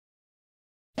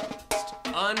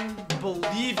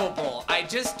unbelievable. I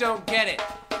just don't get it.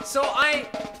 So I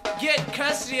get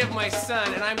custody of my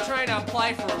son and I'm trying to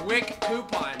apply for WIC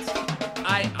coupons.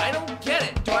 I don't get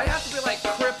it. Do I have to be like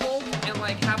crippled and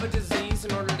like have a disease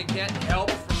in order to get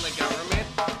help from the government?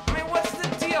 I mean, what's the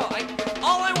deal?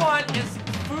 All I want is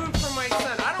food for my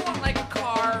son. I don't want like a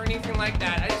car or anything like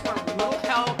that. I just want a little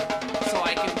help so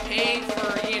I can pay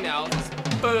for, you know,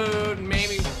 food,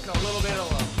 maybe a little bit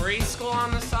of a preschool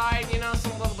on the side, you know,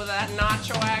 some little bit of that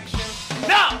nacho action.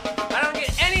 No! I don't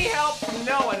get any help from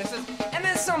no one. It says, and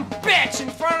then some bitch in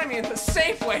front of me in the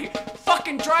Safeway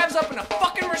fucking drives up in a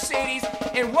fucking Mercedes,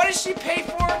 and what does she pay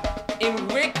for? In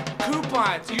WIC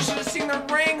coupons. You should have seen the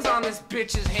rings on this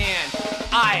bitch's hand.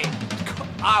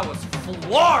 I was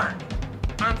floored.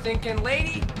 I'm thinking,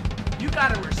 lady, you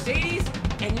got a Mercedes,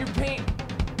 and you're paying...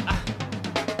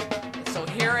 So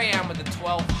here I am with a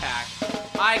 12-pack.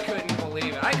 I couldn't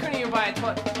believe it. I couldn't even buy a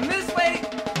 12. And this lady,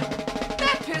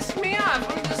 that pissed me off.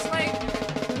 I'm just like,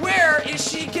 where is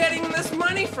she getting this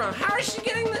money from? How is she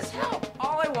getting this help?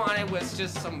 All I wanted was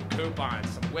just some coupons,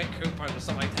 some WIC coupons or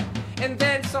something like that. And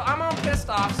then, so I'm all pissed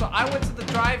off, so I went to the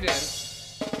drive-in.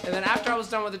 And then after I was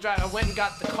done with the drive, I went and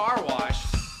got the car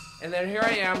washed. And then here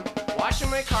I am, washing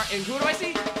my car, and who do I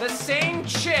see? The same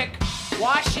chick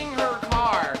washing her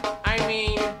car. I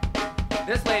mean,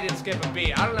 this lady didn't skip a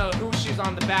beat. I don't know who she's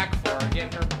on the back for,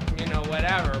 getting her, you know,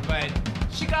 whatever, but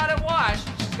she got it washed.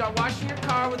 She's got washing her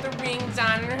car with her rings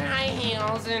on and her high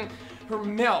heels and her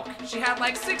milk. She had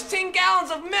like 16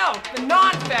 gallons of milk, the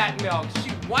non-fat milk.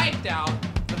 She wiped out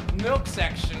the milk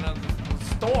section of the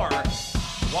store,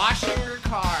 washing her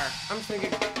car. I'm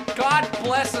thinking, God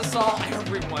bless us all,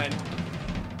 everyone.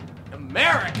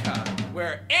 America,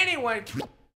 where anyone can